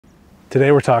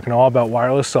Today we're talking all about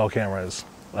wireless cell cameras.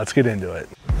 Let's get into it.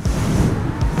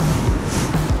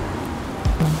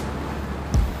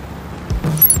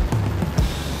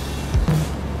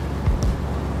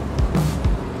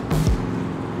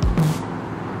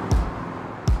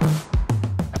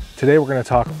 Today we're going to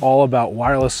talk all about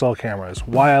wireless cell cameras,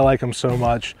 why I like them so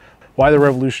much, why they're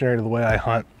revolutionary to the way I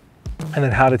hunt, and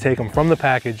then how to take them from the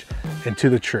package into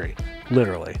the tree,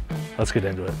 literally. Let's get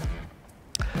into it.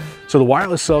 So the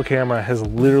wireless cell camera has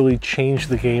literally changed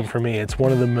the game for me. It's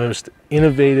one of the most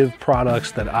innovative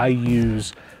products that I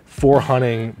use for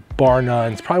hunting, bar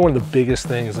none. It's probably one of the biggest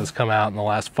things that's come out in the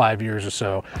last 5 years or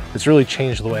so. It's really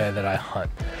changed the way that I hunt.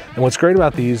 And what's great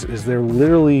about these is they're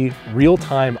literally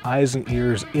real-time eyes and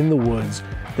ears in the woods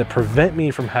that prevent me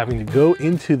from having to go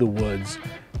into the woods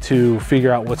to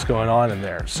figure out what's going on in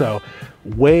there. So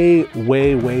way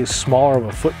smaller of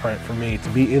a footprint for me to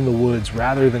be in the woods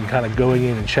rather than kind of going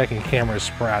in and checking cameras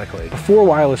sporadically. Before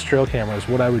wireless trail cameras,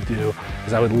 what I would do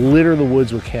is I would litter the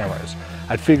woods with cameras.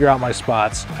 I'd figure out my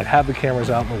spots, I'd have the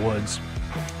cameras out in the woods.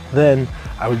 Then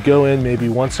I would go in maybe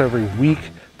once every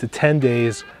week to 10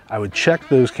 days, I would check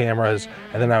those cameras,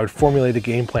 and then I would formulate a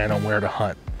game plan on where to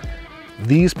hunt.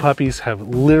 These puppies have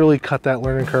literally cut that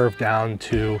learning curve down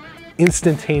to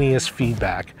instantaneous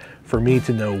feedback for me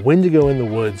to know when to go in the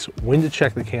woods, when to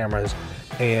check the cameras,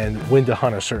 and when to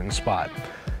hunt a certain spot.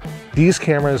 These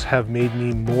cameras have made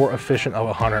me more efficient of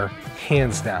a hunter,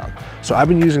 hands down. So I've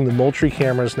been using the Moultrie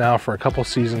cameras now for a couple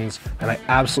seasons, and I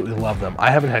absolutely love them.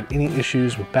 I haven't had any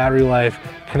issues with battery life,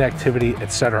 connectivity,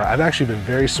 etc. I've actually been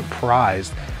very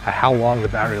surprised at how long the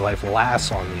battery life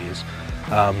lasts on these.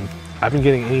 I've been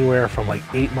getting anywhere from like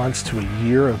 8 months to a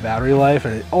year of battery life,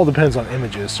 and it all depends on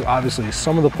images. So obviously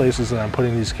some of the places that I'm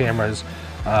putting these cameras,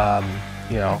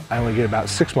 you know, I only get about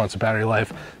 6 months of battery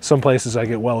life. Some places I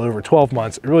get well over 12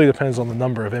 months. It really depends on the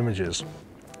number of images.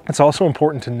 It's also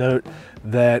important to note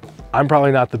that I'm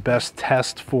probably not the best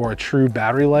test for a true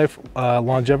battery life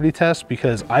longevity test,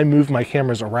 because I move my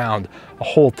cameras around a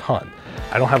whole ton.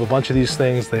 I don't have a bunch of these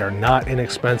things. They are not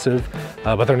inexpensive,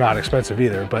 but they're not expensive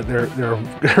either, but they're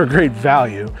a great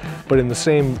value. But in the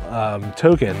same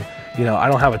token, you know, I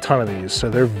don't have a ton of these, so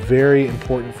they're very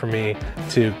important for me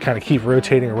to kind of keep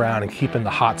rotating around and keep in the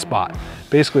hot spot.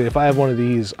 Basically, if I have one of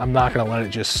these, I'm not gonna let it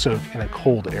just soak in a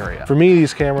cold area. For me,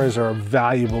 these cameras are a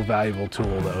valuable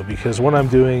tool though, because what I'm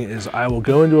doing is I will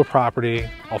go into a property,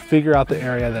 I'll figure out the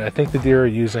area that I think the deer are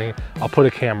using, I'll put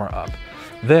a camera up.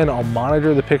 Then I'll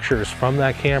monitor the pictures from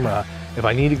that camera. If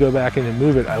I need to go back in and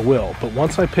move it, I will. But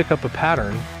once I pick up a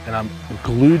pattern, and I'm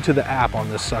glued to the app on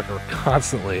this sucker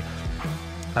constantly,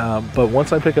 but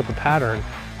once I pick up a pattern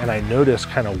and I notice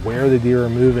kind of where the deer are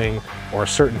moving or a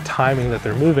certain timing that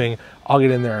they're moving, I'll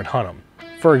get in there and hunt them.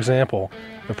 For example,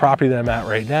 the property that I'm at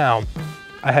right now,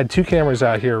 I had 2 cameras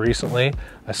out here recently.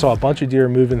 I saw a bunch of deer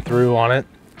moving through on it,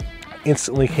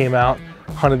 instantly came out,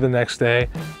 hunted the next day,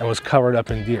 and was covered up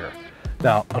in deer.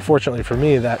 Now, unfortunately for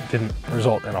me, that didn't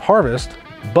result in a harvest,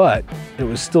 but it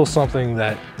was still something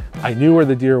that I knew where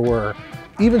the deer were,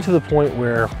 even to the point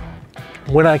where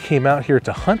when I came out here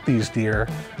to hunt these deer,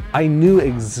 I knew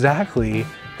exactly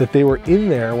that they were in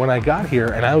there when I got here,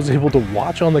 and I was able to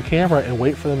watch on the camera and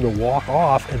wait for them to walk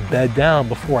off and bed down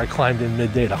before I climbed in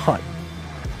midday to hunt.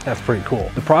 That's pretty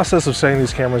cool. The process of setting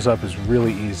these cameras up is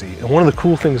really easy. And one of the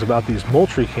cool things about these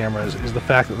Moultrie cameras is the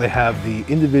fact that they have the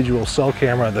individual cell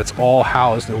camera that's all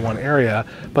housed in one area,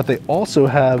 but they also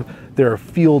have their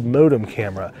field modem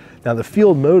camera. Now the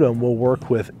field modem will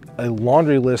work with a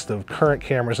laundry list of current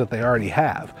cameras that they already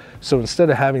have. So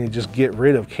instead of having to just get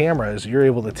rid of cameras, you're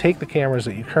able to take the cameras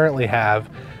that you currently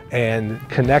have and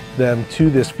connect them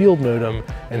to this field modem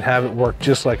and have it work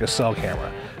just like a cell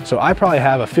camera. So I probably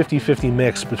have a 50-50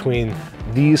 mix between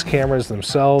these cameras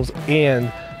themselves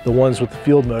and the ones with the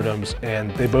field modems,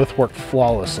 and they both work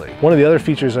flawlessly. One of the other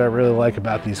features that I really like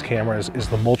about these cameras is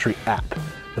the Moultrie app.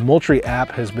 The Moultrie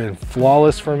app has been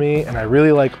flawless for me, and I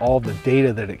really like all the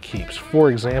data that it keeps.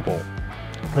 For example,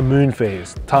 the moon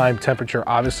phase, time, temperature,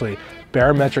 obviously,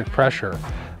 barometric pressure.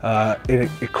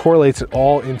 It correlates it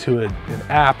all into an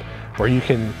app where you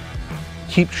can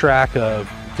keep track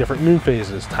of different moon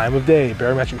phases, time of day,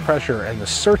 barometric pressure, and the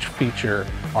search feature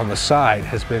on the side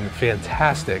has been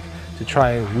fantastic to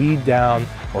try and weed down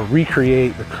or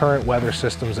recreate the current weather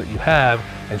systems that you have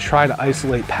and try to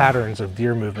isolate patterns of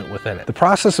deer movement within it. The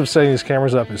process of setting these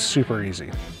cameras up is super easy.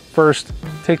 First,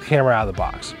 take the camera out of the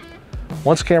box.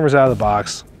 Once the camera's out of the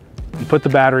box, you put the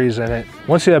batteries in it.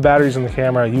 Once you have batteries in the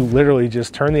camera, you literally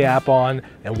just turn the app on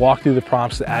and walk through the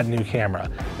prompts to add a new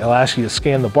camera. It'll ask you to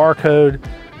scan the barcode.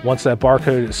 Once that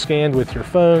barcode is scanned with your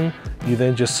phone, you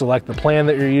then just select the plan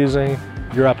that you're using,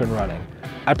 you're up and running.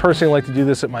 I personally like to do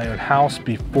this at my own house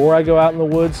before I go out in the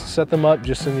woods, set them up,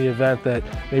 just in the event that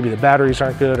maybe the batteries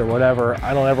aren't good or whatever.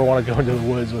 I don't ever want to go into the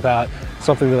woods without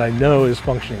something that I know is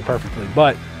functioning perfectly.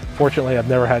 But fortunately, I've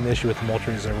never had an issue with the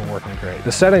Moultries. They've been working great.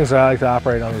 The settings that I like to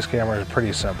operate on these cameras are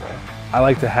pretty simple. I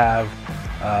like to have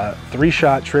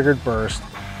 3-shot triggered burst.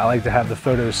 I like to have the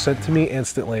photos sent to me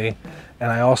instantly,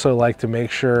 and I also like to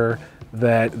make sure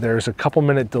that there's a couple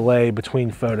minute delay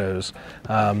between photos.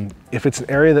 If it's an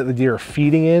area that the deer are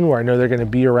feeding in, where I know they're going to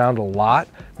be around a lot,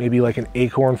 maybe like an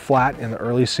acorn flat in the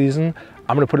early season,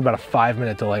 I'm going to put about a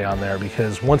 5-minute delay on there,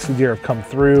 because once the deer have come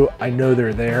through, I know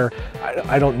they're there.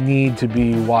 I don't need to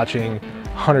be watching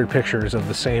 100 pictures of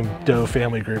the same doe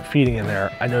family group feeding in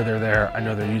there. I know they're there. I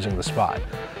know they're using the spot.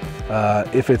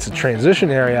 If it's a transition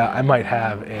area, I might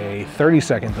have a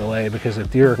 30-second delay, because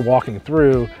if deer are walking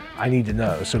through, I need to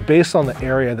know. So based on the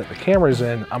area that the camera's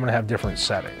in, I'm gonna have different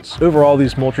settings. Overall,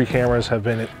 these Moultrie cameras have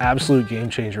been an absolute game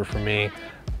changer for me.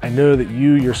 I know that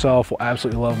you yourself will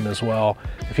absolutely love them as well.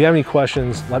 If you have any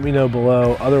questions, let me know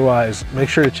below. Otherwise, make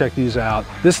sure to check these out.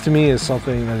 This to me is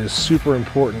something that is super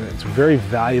important. It's a very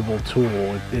valuable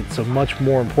tool. It's a much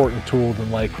more important tool than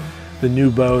like the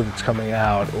new bow that's coming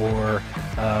out, or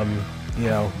you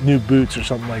know, new boots or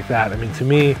something like that. I mean, to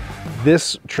me,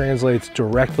 this translates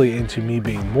directly into me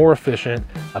being more efficient,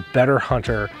 a better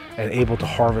hunter, and able to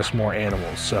harvest more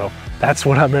animals. So that's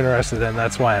what I'm interested in.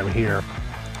 That's why I'm here.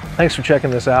 Thanks for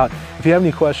checking this out. If you have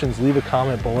any questions, leave a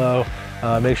comment below.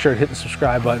 Make sure to hit the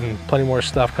subscribe button. Plenty more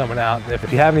stuff coming out.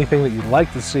 If you have anything that you'd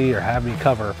like to see or have me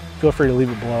cover, feel free to leave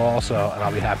it below also, and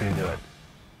I'll be happy to do it.